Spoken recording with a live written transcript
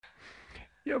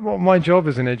Yeah, well, my job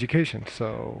is in education,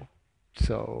 so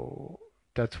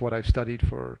that's what I've studied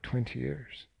for 20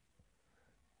 years.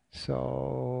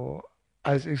 So,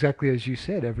 as exactly as you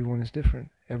said, everyone is different.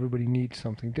 Everybody needs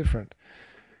something different.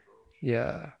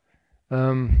 Yeah.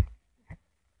 Um,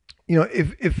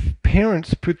 if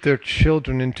parents put their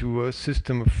children into a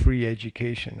system of free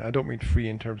education, I don't mean free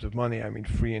in terms of money, I mean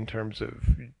free in terms of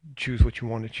choose what you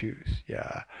want to choose.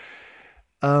 Yeah.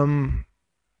 Um,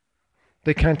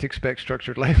 they can't expect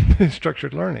structured life,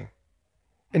 structured learning.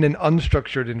 In an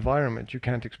unstructured environment, you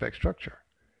can't expect structure.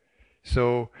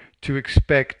 So to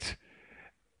expect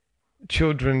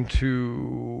children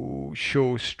to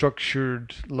show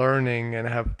structured learning and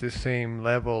have the same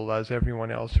level as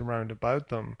everyone else around about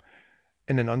them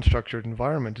in an unstructured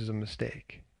environment is a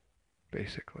mistake,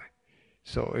 basically.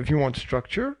 So if you want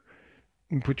structure,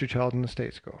 put your child in the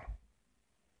state school.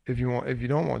 If you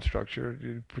don't want structure,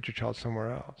 you put your child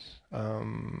somewhere else.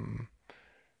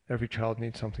 Every child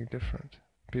needs something different.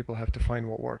 People have to find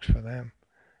what works for them,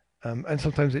 and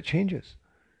sometimes it changes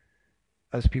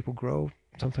as people grow.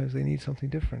 Sometimes they need something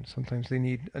different. Sometimes they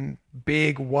need a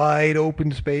big, wide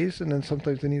open space, and then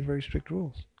sometimes they need very strict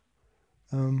rules.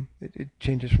 It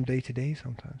changes from day to day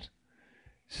sometimes.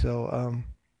 So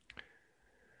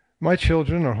my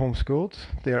children are homeschooled.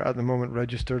 They are at the moment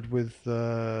registered with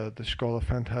the Szkoła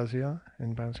Fantazja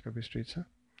in Banska Bystrica.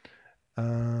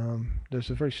 There's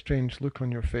a very strange look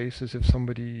on your face as if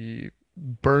somebody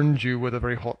burned you with a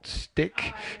very hot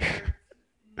stick.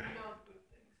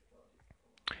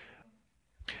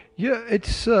 Yeah,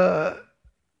 it's a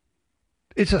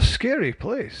scary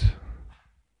place.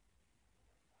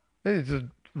 It's a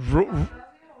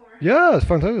yeah, it's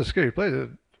fantastic. It's a scary place.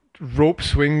 Rope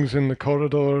swings in the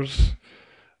corridors.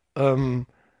 Um,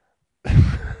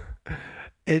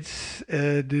 it's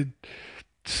the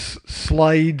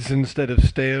slides instead of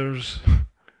stairs.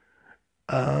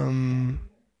 Um,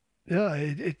 yeah,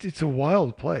 it's a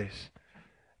wild place,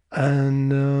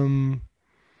 and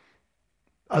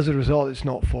as a result, it's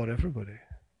not for everybody.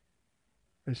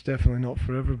 It's definitely not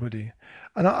for everybody,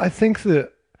 and I think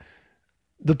that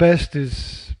the best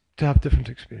is to have different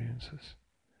experiences.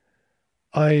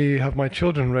 I have my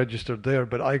children registered there,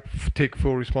 but I take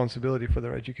full responsibility for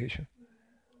their education.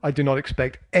 I do not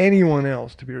expect anyone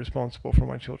else to be responsible for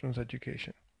my children's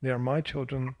education. They are my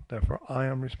children, therefore I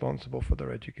am responsible for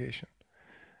their education.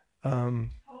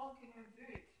 Um,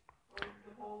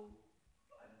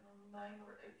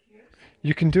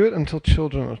 you can do it until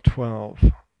children are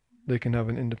 12. They can have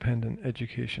an independent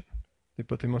education,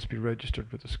 but they must be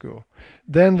registered with the school.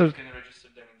 Then there's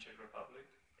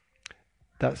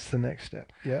That's the next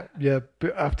step. Yeah, yeah.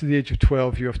 But after the age of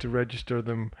 12, you have to register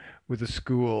them with a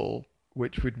school,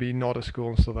 which would be not a school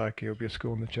in Slovakia, it would be a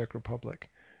school in the Czech Republic,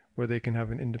 where they can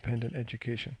have an independent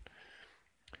education.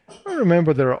 I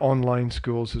remember there are online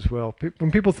schools as well.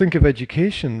 When people think of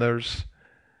education,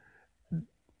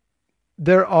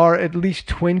 there are at least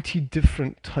 20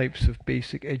 different types of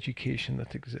basic education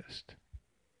that exist.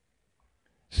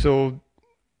 So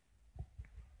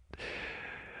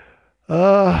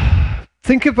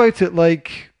think about it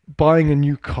like buying a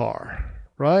new car,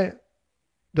 right?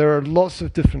 There are lots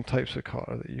of different types of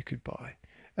car that you could buy.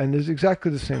 And there's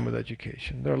exactly the same with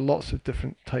education. There are lots of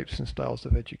different types and styles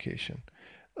of education.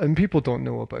 And people don't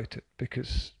know about it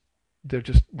because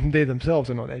they themselves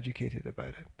are not educated about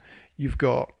it. You've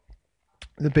got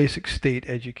the basic state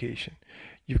education.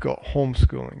 You've got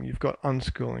homeschooling, you've got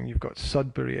unschooling, you've got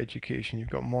Sudbury education, you've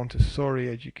got Montessori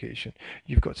education,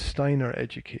 you've got Steiner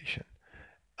education.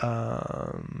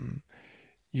 Um,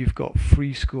 you've got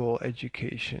free school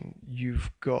education,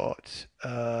 you've got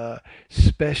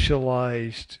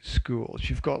specialized schools,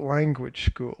 you've got language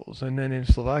schools, and then in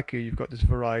Slovakia you've got this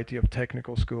variety of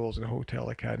technical schools and hotel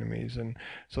academies, and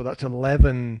so that's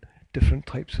 11 different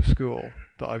types of school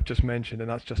that I've just mentioned, and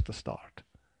that's just the start.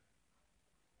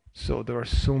 So there are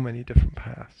so many different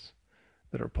paths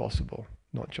that are possible,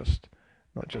 not just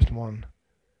one.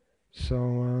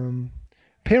 So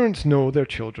parents know their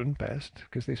children best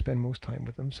because they spend most time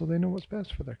with them, so they know what's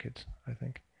best for their kids, I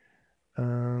think.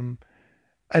 Um,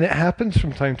 and it happens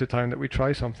from time to time that we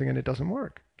try something and it doesn't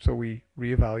work. So we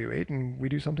reevaluate and we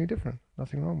do something different.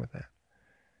 Nothing wrong with that.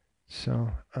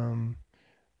 So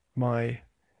my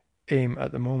aim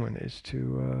at the moment is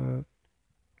to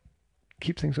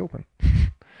keep things open,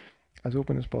 as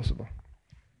open as possible.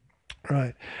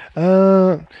 Right.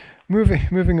 Uh,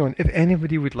 moving on. If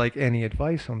anybody would like any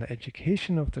advice on the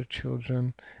education of their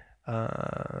children,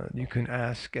 you can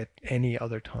ask at any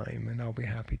other time, and I'll be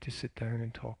happy to sit down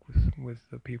and talk with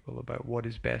the people about what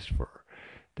is best for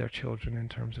their children in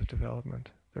terms of development.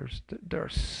 There are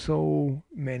so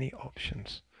many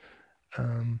options.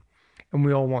 And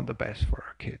we all want the best for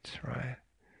our kids, right?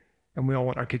 And we all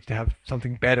want our kids to have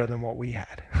something better than what we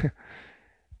had.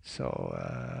 So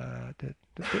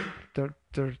there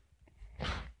are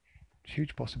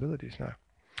huge possibilities now,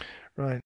 right?